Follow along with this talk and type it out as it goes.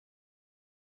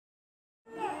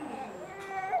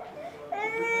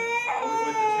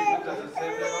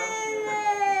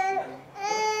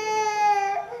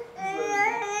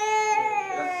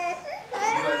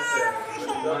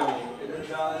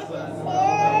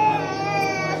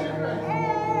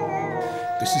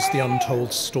This is the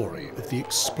untold story of the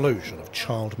explosion of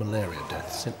child malaria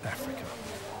deaths in Africa.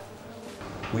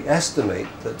 We estimate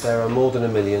that there are more than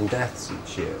 1 million deaths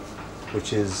each year,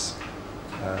 which is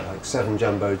like 7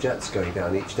 jumbo jets going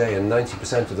down each day, and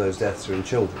 90% of those deaths are in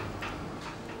children.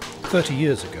 30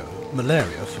 years ago,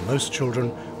 malaria for most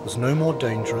children was no more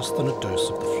dangerous than a dose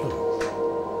of the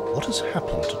flu. What has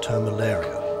happened to turn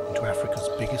malaria into Africa's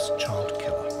biggest child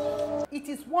killer? It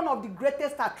is one of the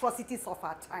greatest atrocities of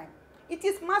our time. It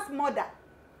is mass murder.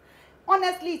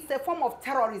 Honestly, it's a form of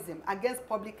terrorism against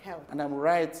public health. And I'm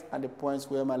right at the points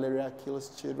where malaria kills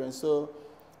children. So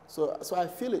I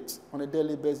feel it on a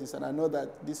daily basis, and I know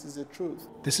that this is the truth.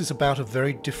 This is about a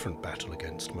very different battle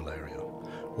against malaria,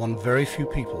 one very few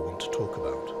people want to talk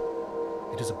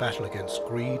about. It is a battle against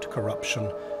greed, corruption,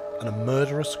 and a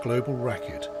murderous global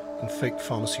racket in fake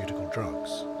pharmaceutical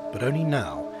drugs. But only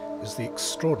now is the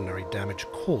extraordinary damage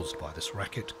caused by this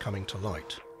racket coming to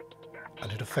light.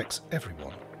 And it affects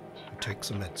everyone who takes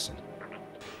a medicine.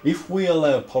 If we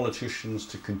allow politicians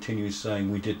to continue saying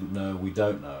we didn't know, we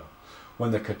don't know, when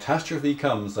the catastrophe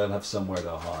comes, they'll have somewhere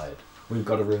to hide. We've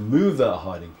got to remove that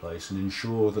hiding place and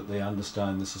ensure that they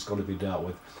understand this has got to be dealt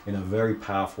with in a very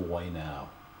powerful way now.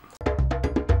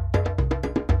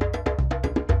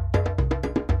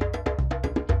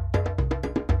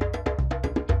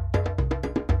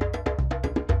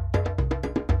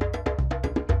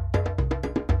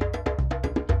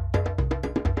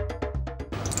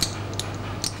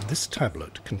 This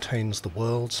tablet contains the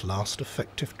world's last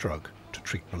effective drug to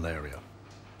treat malaria.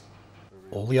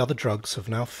 All the other drugs have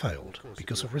now failed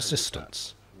because of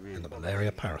resistance in the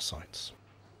malaria parasites.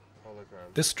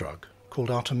 This drug, called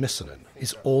artemisinin,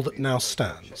 is all that now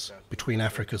stands between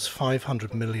Africa's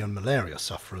 500 million malaria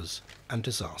sufferers and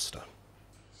disaster.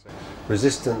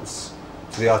 Resistance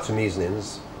to the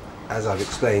artemisinins, as I've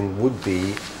explained, would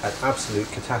be an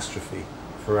absolute catastrophe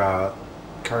for our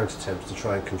current attempts to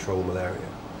try and control malaria.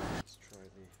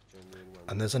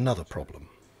 And there's another problem.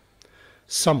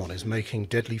 Someone is making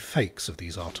deadly fakes of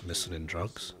these artemisinin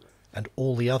drugs and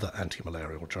all the other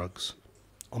anti-malarial drugs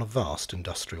on a vast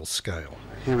industrial scale.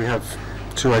 Here we have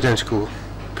 2 identical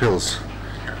pills.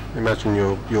 Imagine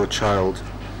your child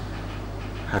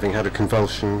having had a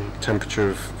convulsion, temperature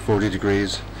of 40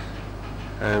 degrees,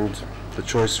 and the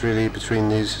choice really between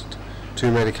these 2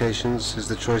 medications is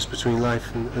the choice between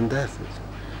life and death.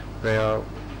 They are,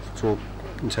 for all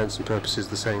intents and purposes,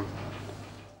 the same.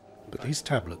 But these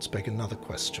tablets beg another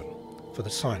question for the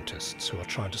scientists who are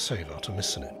trying to save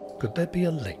artemisinin. Could there be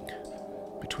a link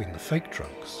between the fake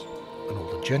drugs and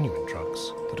all the genuine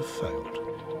drugs that have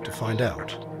failed? To find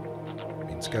out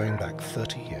means going back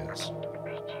 30 years.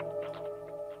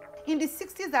 In the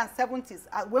 60s and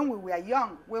 70s, when we were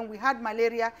young, when we had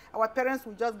malaria, our parents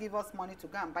would just give us money to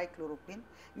go and buy chloroquine.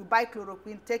 You buy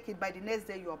chloroquine, take it, by the next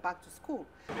day you are back to school.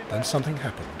 Then something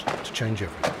happened to change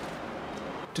everything.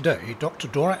 Today, Dr.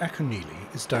 Dora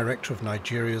Akunili is director of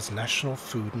Nigeria's National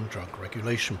Food and Drug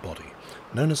Regulation Body,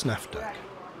 known as NAFDAC.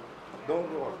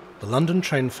 The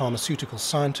London-trained pharmaceutical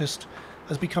scientist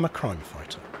has become a crime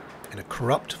fighter. In a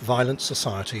corrupt, violent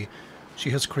society, she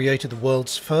has created the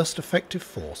world's first effective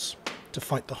force to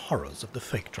fight the horrors of the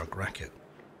fake drug racket.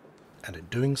 And in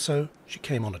doing so, she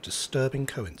came on a disturbing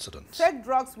coincidence. Fake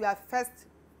drugs were first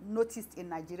noticed in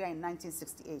Nigeria in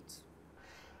 1968.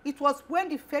 It was when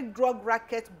the fake drug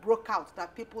racket broke out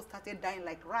that people started dying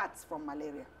like rats from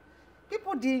malaria.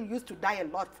 People didn't used to die a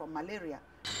lot from malaria.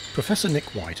 Professor Nick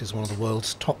White is one of the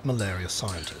world's top malaria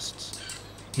scientists.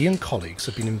 He and colleagues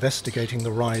have been investigating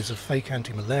the rise of fake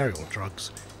anti-malarial drugs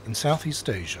in Southeast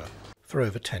Asia for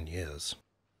over 10 years.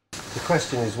 The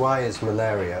question is, why is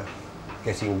malaria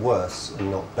getting worse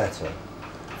and not better?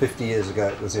 50 years ago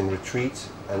it was in retreat,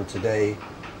 and today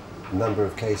the number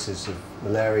of cases of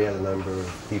malaria, the number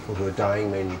of people who are dying,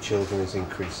 mainly children, is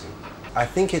increasing. I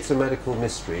think it's a medical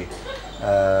mystery,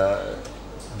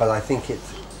 but I think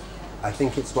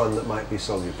it's one that might be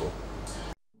soluble.